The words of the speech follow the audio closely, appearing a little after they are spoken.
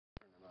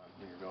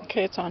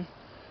Okay, it's on.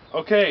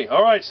 Okay,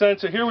 alright, son,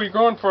 so here we're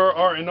going for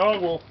our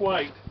inaugural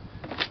flight.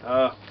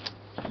 I'll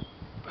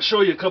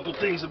show you a couple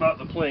things about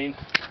the plane.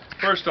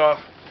 First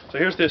off, so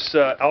here's this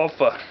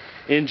Alpha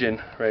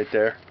engine right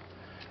there,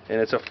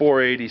 and it's a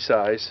 480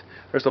 size.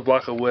 There's the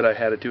block of wood I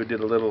had it to. It did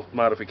a little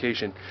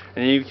modification.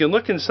 And you can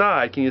look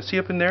inside. Can you see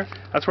up in there?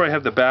 That's where I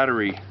have the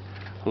battery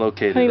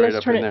located. Honey, right let's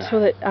up turn in it there. so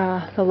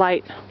that the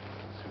light.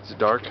 Is it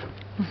dark?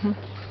 Mm-hmm.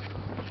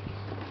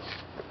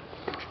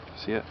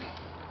 See it?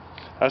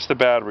 That's the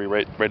battery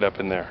right up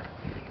in there.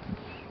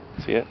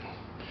 See it?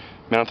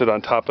 Mounted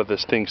on top of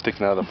this thing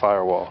sticking out of the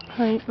firewall.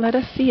 Honey, let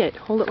us see it.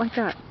 Hold it like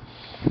that.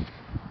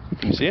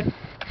 Can you see it?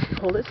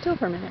 Hold it still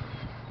for a minute.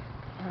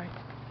 All right.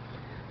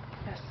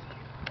 Yes.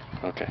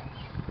 Okay.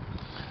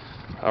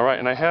 All right,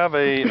 and I have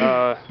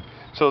a,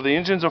 so the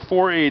engine's a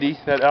 480,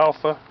 that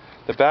Alpha.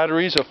 The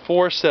battery's a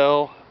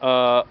 4-cell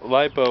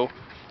LiPo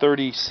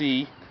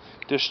 30C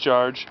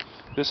discharge.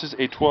 This is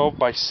a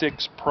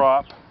 12x6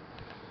 prop.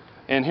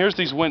 And here's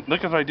these look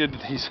at what I did to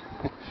these.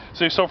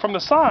 So from the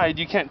side,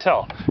 you can't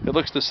tell. It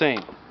looks the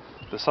same.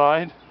 The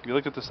side, if you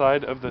look at the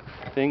side of the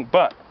thing,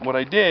 but what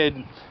I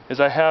did is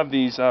I have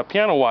these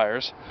piano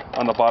wires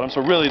on the bottom,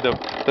 so really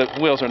the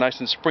wheels are nice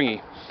and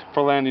springy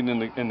for landing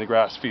in the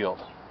grass field.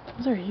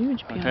 Those are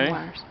huge piano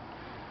wires.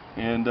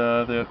 And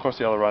of course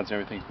the ailerons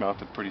and everything's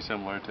mounted pretty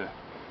similar to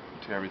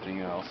everything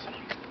else.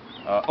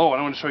 Oh,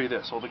 and I want to show you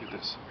this. Oh, look at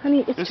this.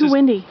 Honey, it's too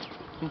windy.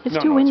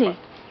 It's too windy.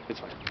 It's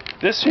fine.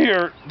 This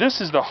here, this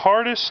is the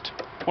hardest.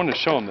 I wanted to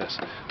show them this.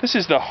 This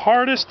is the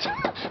hardest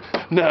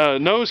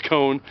nose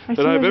cone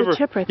that I've ever. A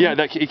chip right there.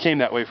 Yeah, it came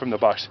that way from the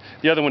box.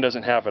 The other one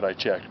doesn't have it. I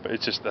checked, but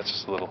that's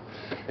just a little.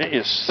 It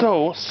is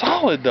so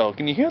solid, though.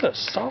 Can you hear the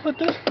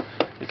solidness?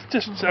 It's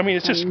just. I mean,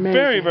 it's just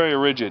very, very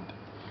rigid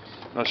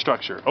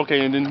structure.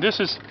 Okay, and then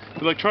this is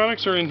the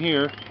electronics are in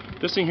here.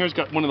 This thing here's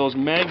got one of those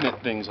magnet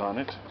things on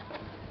it.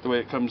 The way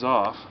it comes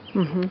off.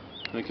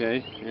 Mm-hmm.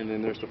 Okay, and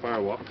then there's the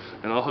firewall,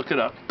 and I'll hook it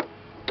up.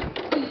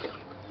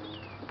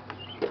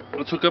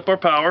 Let's hook up our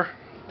power,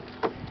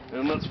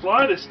 and let's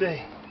fly this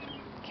thing.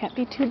 Can't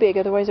be too big,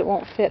 otherwise it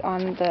won't fit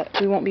on the.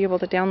 We won't be able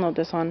to download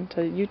this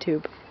onto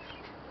YouTube.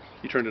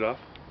 You turned it off?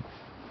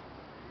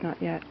 Not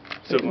yet.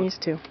 So it needs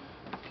to.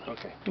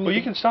 Okay. Well,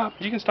 you can stop.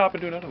 You can stop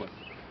and do another one.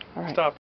 All right. Stop.